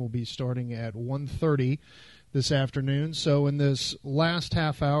pregame will be starting at 1:30 this afternoon. So in this last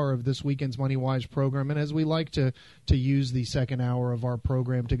half hour of this weekend's MoneyWise program, and as we like to use the second hour of our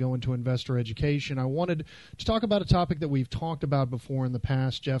program to go into investor education, I wanted to talk about a topic that we've talked about before in the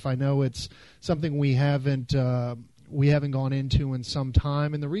past, Jeff. I know it's something we haven't gone into in some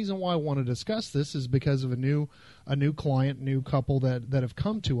time, and the reason why I want to discuss this is because of a new client, new couple that have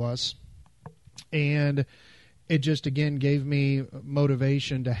come to us, and it just, again, gave me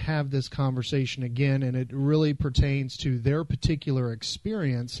motivation to have this conversation again, and it really pertains to their particular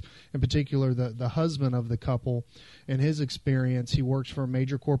experience, in particular the husband of the couple and his experience. He works for a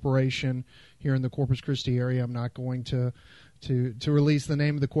major corporation here in the Corpus Christi area. I'm not going to release the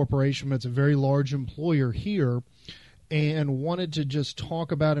name of the corporation, but it's a very large employer here, and wanted to just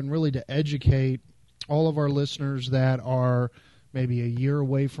talk about and really to educate all of our listeners that are maybe a year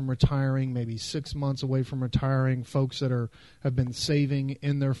away from retiring, maybe 6 months away from retiring, folks that have been saving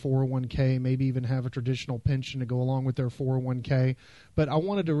in their 401k, maybe even have a traditional pension to go along with their 401k. But I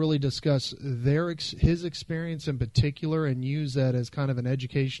wanted to really discuss his experience in particular and use that as kind of an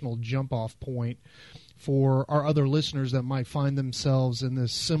educational jump-off point for our other listeners that might find themselves in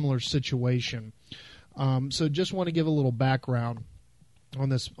this similar situation. So just want to give a little background on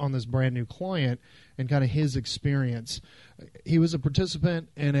this brand new client and kind of his experience. He was a participant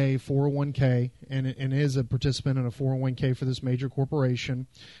in a 401k and is a participant in a 401k for this major corporation.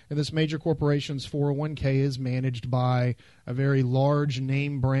 And this major corporation's 401k is managed by a very large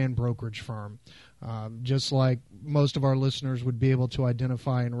name brand brokerage firm. Just like most of our listeners would be able to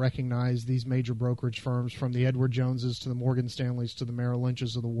identify and recognize these major brokerage firms, from the Edward Joneses to the Morgan Stanleys to the Merrill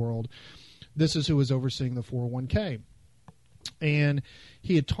Lynches of the world. This is who is overseeing the 401k. And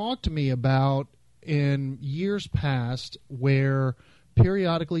he had talked to me about in years past where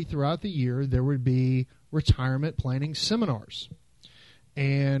periodically throughout the year there would be retirement planning seminars.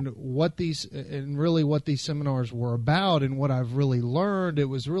 And what these seminars were about, and what I've really learned, it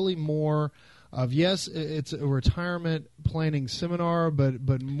was really more of, yes, it's a retirement planning seminar,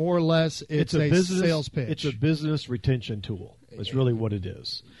 but more or less it's a business sales pitch. It's a business retention tool. It's really what it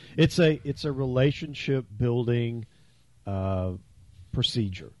is. It's a relationship building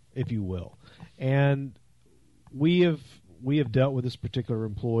procedure, if you will. And we have dealt with this particular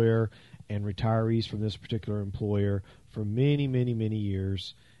employer and retirees from this particular employer for many, many, many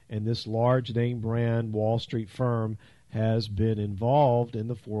years. And this large name brand Wall Street firm has been involved in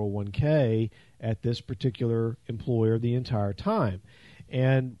the 401k at this particular employer the entire time.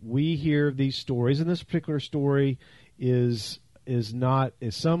 And we hear these stories, and this particular story is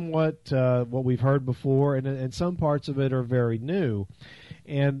somewhat what we've heard before, and some parts of it are very new.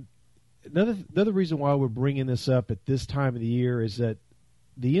 And another reason why we're bringing this up at this time of the year is that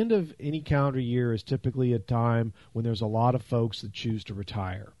the end of any calendar year is typically a time when there's a lot of folks that choose to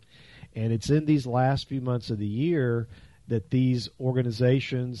retire. And it's in these last few months of the year that these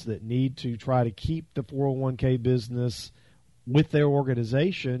organizations that need to try to keep the 401k business with their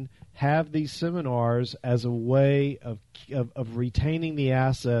organization have these seminars as a way of retaining the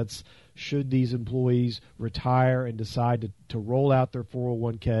assets should these employees retire and decide to roll out their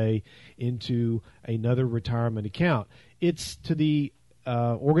 401k into another retirement account. It's to the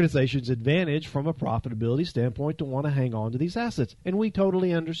organization's advantage from a profitability standpoint to want to hang on to these assets, and we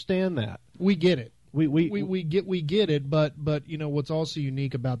totally understand that. We get it. We get it, but you know what's also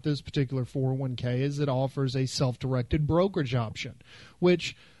unique about this particular 401k is it offers a self-directed brokerage option,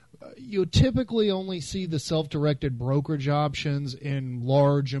 which you typically only see the self-directed brokerage options in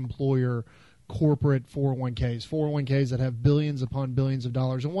large employer corporate 401ks that have billions upon billions of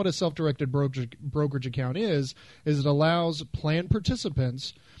dollars. And what a self-directed brokerage account is it allows plan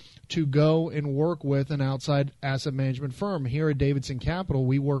participants to go and work with an outside asset management firm. Here at Davidson Capital,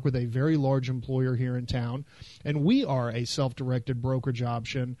 we work with a very large employer here in town, and we are a self-directed brokerage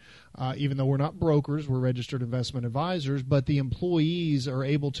option. Even though we're not brokers, we're registered investment advisors, but the employees are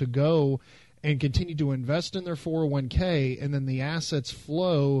able to go and continue to invest in their 401k, and then the assets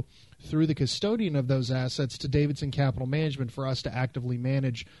flow through the custodian of those assets to Davidson Capital Management for us to actively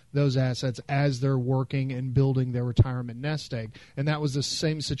manage those assets as they're working and building their retirement nest egg. And that was the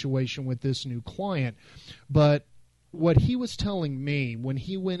same situation with this new client. But what he was telling me when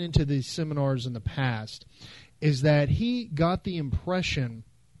he went into these seminars in the past is that he got the impression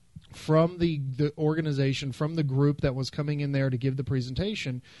from the organization, from the group that was coming in there to give the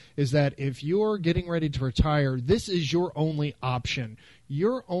presentation, is that if you're getting ready to retire, this is your only option.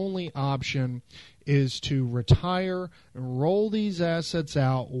 Your only option is to retire and roll these assets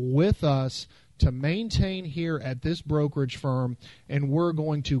out with us to maintain here at this brokerage firm, and we're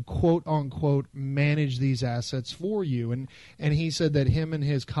going to quote-unquote manage these assets for you. And he said that him and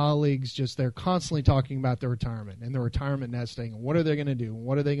his colleagues, they're constantly talking about their retirement and their retirement nesting and what are they going to do and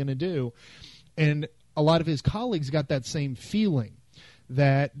what are they going to do. And a lot of his colleagues got that same feeling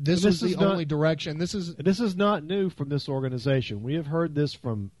that this was the only direction. This is not new from this organization. We have heard this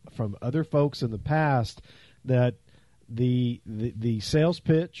from other folks in the past, that the sales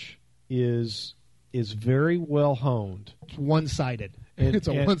pitch is very well honed. It's one-sided. It's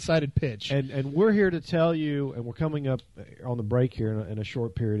a one-sided pitch. And we're here to tell you, and we're coming up on the break here in a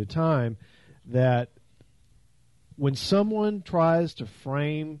short period of time, that when someone tries to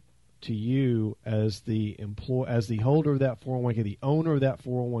frame to you as the holder of that 401k, the owner of that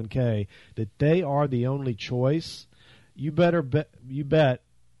 401k, that they are the only choice, you bet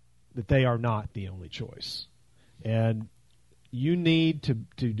that they are not the only choice. And you need to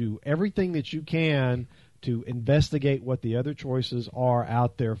do everything that you can to investigate what the other choices are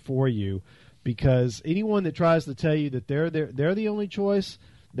out there for you, because anyone that tries to tell you that they're the only choice,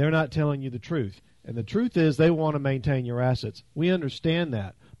 they're not telling you the truth. And the truth is they want to maintain your assets. We understand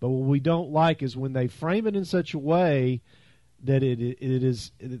that. But what we don't like is when they frame it in such a way that it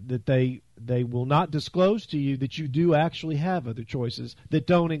is that they will not disclose to you that you do actually have other choices that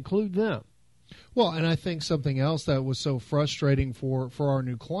don't include them. Well, and I think something else that was so frustrating for our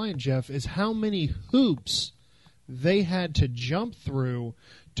new client, Jeff, is how many hoops they had to jump through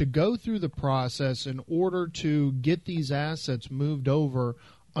to go through the process in order to get these assets moved over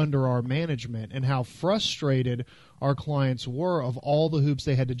under our management, and how frustrated our clients were of all the hoops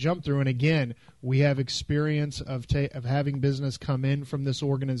they had to jump through. And again, we have experience of having business come in from this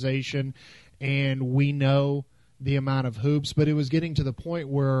organization, and we know the amount of hoops, but it was getting to the point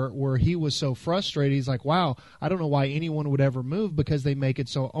where he was so frustrated. He's like, wow, I don't know why anyone would ever move, because they make it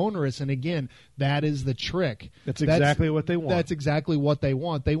so onerous. And again, that is the trick. That's exactly what they want. That's exactly what they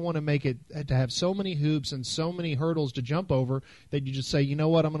want. They want to make it to have so many hoops and so many hurdles to jump over that you just say, you know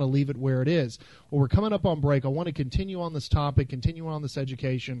what, I'm going to leave it where it is. Well, we're coming up on break. I want to continue on this topic, continue on this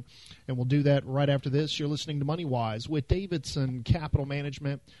education, and we'll do that right after this. You're listening to Money Wise with Davidson Capital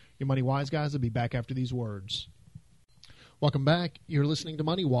Management. Your Money Wise guys will be back after these words. Welcome back. You're listening to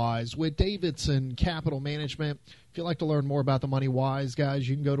Money Wise with Davidson Capital Management. If you'd like to learn more about the Money Wise guys,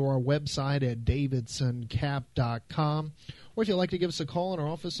 you can go to our website at davidsoncap.com. Or if you'd like to give us a call in our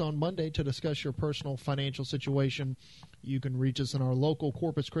office on Monday to discuss your personal financial situation, you can reach us in our local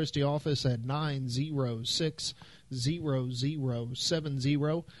Corpus Christi office at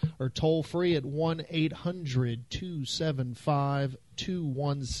 906-0070 or toll free at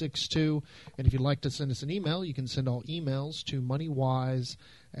 1-800-275-2162. And if you'd like to send us an email, you can send all emails to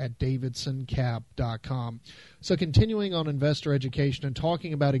moneywise@davidsoncap.com. So continuing on investor education and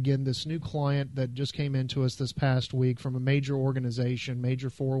talking about, again, this new client that just came into us this past week from a major organization, major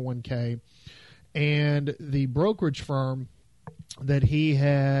 401k, and the brokerage firm that he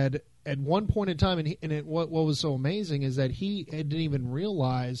had at one point in time, what was so amazing is that he didn't even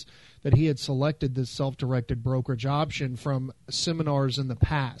realize that he had selected this self-directed brokerage option from seminars in the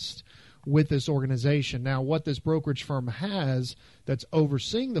past with this organization. Now, what this brokerage firm has that's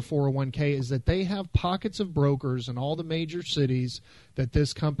overseeing the 401k is that they have pockets of brokers in all the major cities that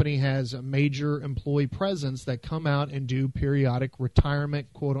this company has a major employee presence that come out and do periodic retirement,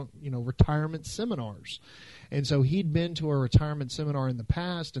 retirement seminars. And so he'd been to a retirement seminar in the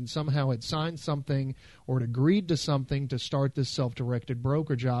past and somehow had signed something or had agreed to something to start this self-directed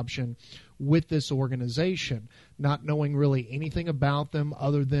brokerage option with this organization, not knowing really anything about them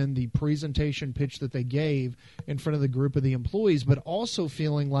other than the presentation pitch that they gave in front of the group of the employees, but also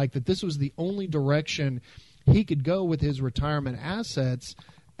feeling like that this was the only direction he could go with his retirement assets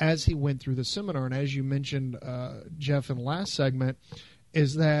as he went through the seminar. And as you mentioned, Jeff, in the last segment,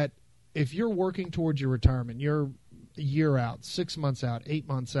 is that if you're working towards your retirement, you're a year out, 6 months out, 8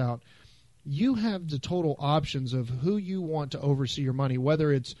 months out, you have the total options of who you want to oversee your money,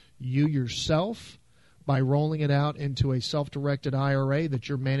 whether it's you yourself by rolling it out into a self-directed IRA that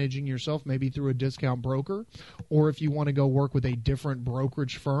you're managing yourself, maybe through a discount broker, or if you want to go work with a different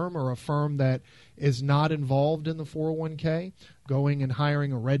brokerage firm or a firm that is not involved in the 401k, going and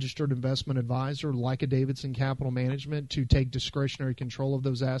hiring a registered investment advisor like a Davidson Capital Management to take discretionary control of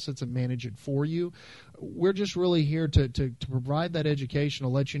those assets and manage it for you. We're just really here to provide that education, to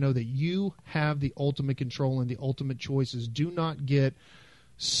let you know that you have the ultimate control and the ultimate choices. Do not get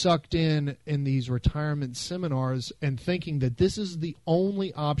sucked in these retirement seminars and thinking that this is the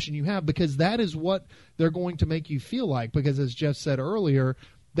only option you have, because that is what they're going to make you feel like. Because as Jeff said earlier,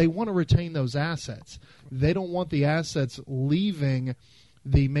 they want to retain those assets. They don't want the assets leaving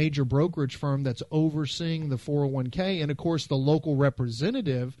the major brokerage firm that's overseeing the 401k. And of course, the local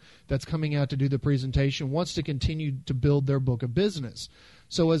representative that's coming out to do the presentation wants to continue to build their book of business.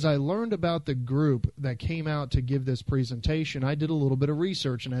 So as I learned about the group that came out to give this presentation, I did a little bit of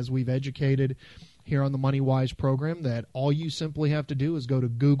research. And as we've educated here on the Money Wise program, that all you simply have to do is go to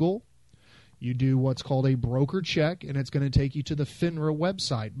Google. You do what's called a broker check, and it's going to take you to the FINRA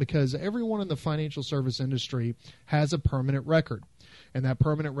website, because everyone in the financial service industry has a permanent record. And that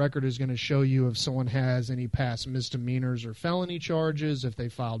permanent record is going to show you if someone has any past misdemeanors or felony charges, if they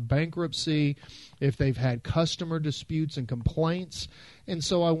filed bankruptcy, if they've had customer disputes and complaints. And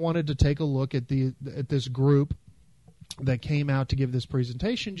so I wanted to take a look at this group that came out to give this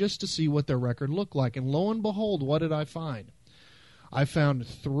presentation just to see what their record looked like. And lo and behold, what did I find? I found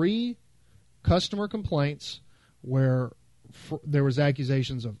 3 customer complaints where there was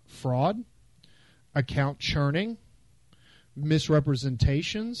accusations of fraud, account churning,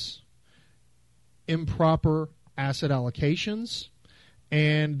 misrepresentations, improper asset allocations,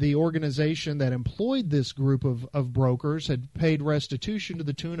 and the organization that employed this group of brokers had paid restitution to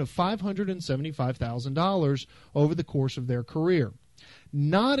the tune of $575,000 over the course of their career.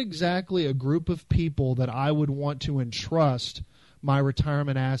 Not exactly a group of people that I would want to entrust my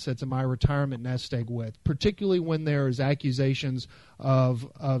retirement assets and my retirement nest egg with, particularly when there is accusations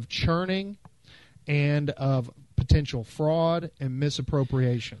of churning and of potential fraud and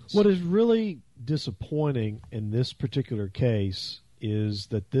misappropriations. What is really disappointing in this particular case is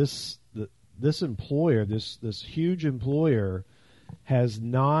that this employer, this huge employer, does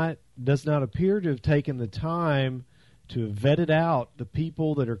not appear to have taken the time to have vetted out the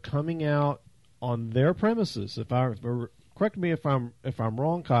people that are coming out on their premises. Correct me if I'm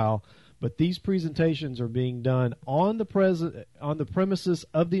wrong, Kyle, but these presentations are being done on the premises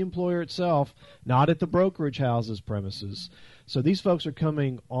of the employer itself, not at the brokerage house's premises. So these folks are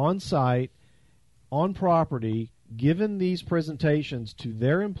coming on site, on property, giving these presentations to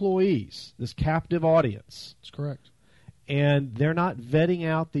their employees, this captive audience. That's correct. And they're not vetting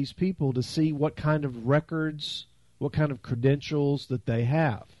out these people to see what kind of records, what kind of credentials that they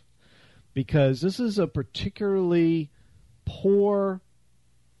have. Because this is a particularly poor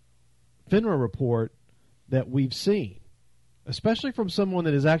FINRA report that we've seen. especially from someone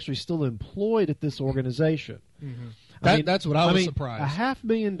that is actually still employed at this organization. Mm-hmm. That's what I was surprised.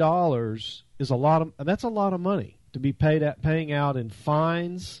 $500,000 is a lot of. That's a lot of money to be paying out in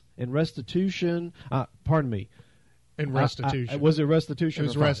fines and restitution. Pardon me. In restitution. Was it restitution? It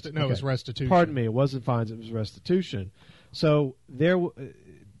was it was restitution. Pardon me. It wasn't fines. It was restitution. So there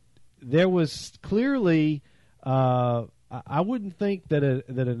was clearly. I wouldn't think that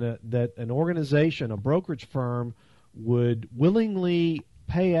that an organization, a brokerage firm, would willingly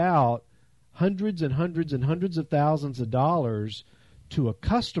pay out hundreds and hundreds and hundreds of thousands of dollars to a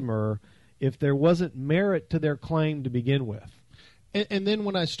customer if there wasn't merit to their claim to begin with. And then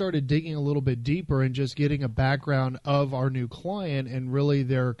when I started digging a little bit deeper and just getting a background of our new client and really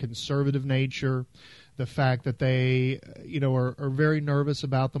their conservative nature, the fact that they, are very nervous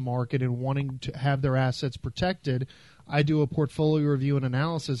about the market and wanting to have their assets protected, I do a portfolio review and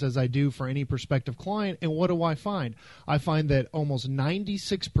analysis as I do for any prospective client. And what do I find? I find that almost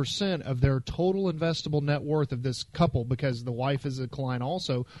 96% of their total investable net worth of this couple, because the wife is a client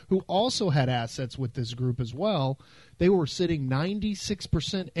also, who also had assets with this group as well, they were sitting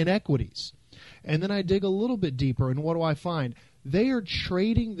 96% in equities. And then I dig a little bit deeper, and what do I find? They are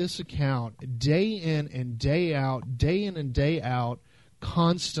trading this account day in and day out, day in and day out,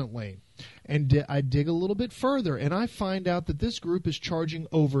 constantly. And I dig a little bit further, and I find out that this group is charging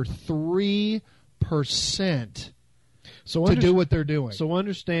over 3% to do what they're doing. So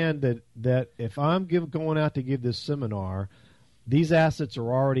understand that if I'm going out to give this seminar, these assets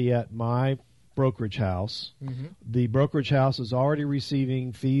are already at my brokerage house. Mm-hmm. The brokerage house is already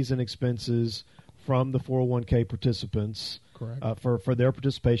receiving fees and expenses from the 401k participants. Correct. For their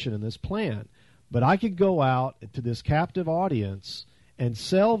participation in this plan. But I could go out to this captive audience and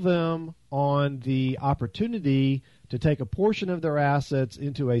sell them on the opportunity to take a portion of their assets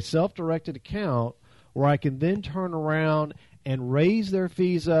into a self-directed account where I can then turn around and raise their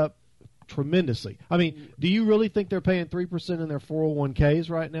fees up tremendously. I mean, do you really think they're paying 3% in their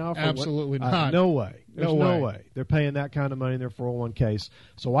 401ks right now? Absolutely not. No way. There's no way. They're paying that kind of money in their 401ks.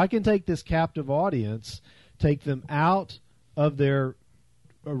 So I can take this captive audience, take them out of their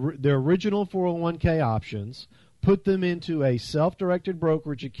original 401k options, put them into a self-directed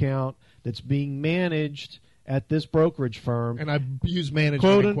brokerage account that's being managed at this brokerage firm. And I use management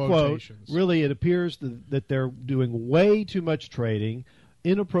quote in unquote. Quotations. Really, it appears that they're doing way too much trading,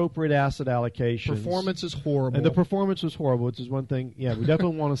 inappropriate asset allocations. Performance is horrible. And the performance was horrible, which is one thing. Yeah, we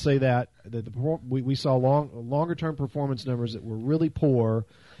definitely want to say that we saw longer-term performance numbers that were really poor.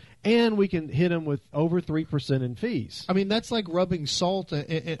 And we can hit them with over 3% in fees. I mean, that's like rubbing salt.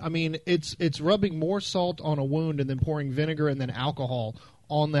 I mean, it's rubbing more salt on a wound and then pouring vinegar and then alcohol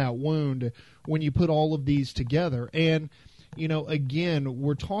on that wound when you put all of these together. And, again,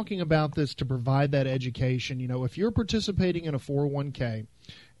 we're talking about this to provide that education. If you're participating in a 401k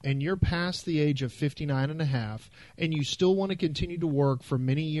and you're past the age of 59 and a half and you still want to continue to work for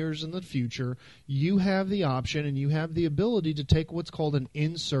many years in the future, you have the option and you have the ability to take what's called an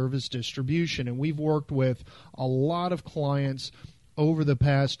in-service distribution. And we've worked with a lot of clients over the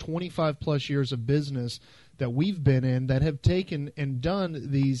past 25 plus years of business that we've been in that have taken and done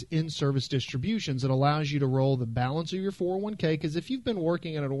these in-service distributions. It allows you to roll the balance of your 401k, because if you've been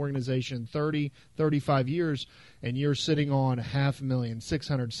working at an organization 30, 35 years and you're sitting on $500,000,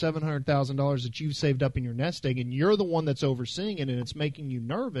 $600,000, $700,000 that you've saved up in your nest egg and you're the one that's overseeing it and it's making you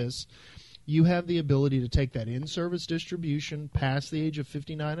nervous, you have the ability to take that in-service distribution past the age of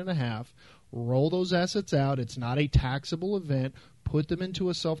 59 and a half, roll those assets out. It's not a taxable event. Put them into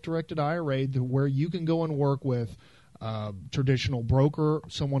a self-directed IRA where you can go and work with traditional broker,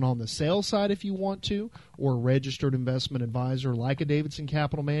 someone on the sales side if you want to, or a registered investment advisor like a Davidson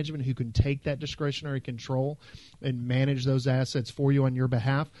Capital Management who can take that discretionary control and manage those assets for you on your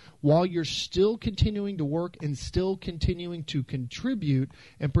behalf while you're still continuing to work and still continuing to contribute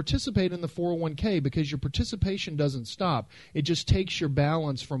and participate in the 401k, because your participation doesn't stop. It just takes your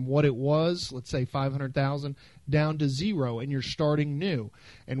balance from what it was, let's say $500,000, down to zero, and you're starting new.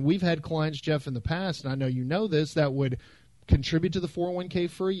 And we've had clients, Jeff, in the past, and I know you know this, that would contribute to the 401k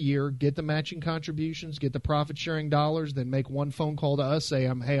for a year, get the matching contributions, get the profit-sharing dollars, then make one phone call to us, say,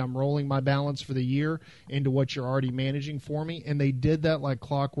 I'm rolling my balance for the year into what you're already managing for me. And they did that like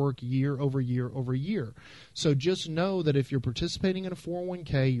clockwork year over year over year. So just know that if you're participating in a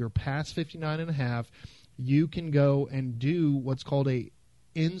 401k, you're past 59 and a half, you can go and do what's called a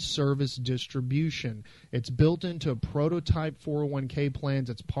in-service distribution. It's built into prototype 401k plans.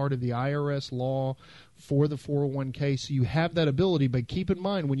 It's part of the IRS law for the 401k, so you have that ability. But keep in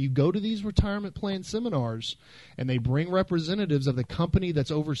mind, when you go to these retirement plan seminars and they bring representatives of the company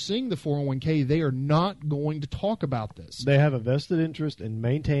that's overseeing the 401k, they are not going to talk about this. They have a vested interest in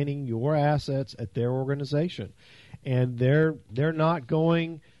maintaining your assets at their organization, and they're not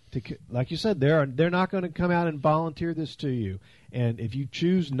going to, like you said, they're not going to come out and volunteer this to you. And if you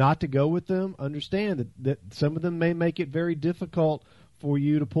choose not to go with them, understand that some of them may make it very difficult for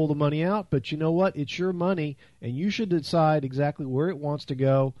you to pull the money out. But you know what? It's your money, and you should decide exactly where it wants to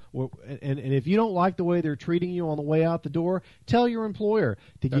go. And if you don't like the way they're treating you on the way out the door, tell your employer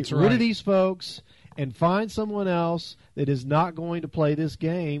to get rid of these folks and find someone else that is not going to play this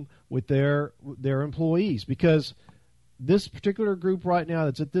game with their employees. Because this particular group right now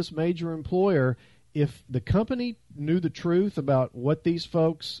that's at this major employer, if the company knew the truth about what these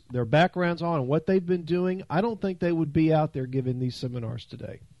folks, their backgrounds on and what they've been doing, I don't think they would be out there giving these seminars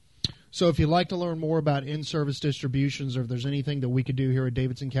today. So if you'd like to learn more about in-service distributions, or if there's anything that we could do here at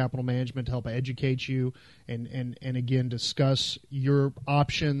Davidson Capital Management to help educate you and again discuss your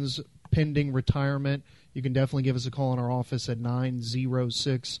options pending retirement, you can definitely give us a call in our office at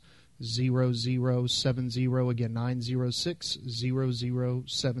 906-0070. Again,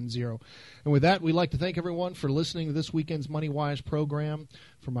 906-0070. And with that, we'd like to thank everyone for listening to this weekend's Money Wise program.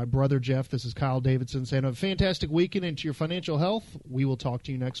 For my brother Jeff, this is Kyle Davidson saying have a fantastic weekend, and to your financial health, we will talk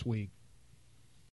to you next week.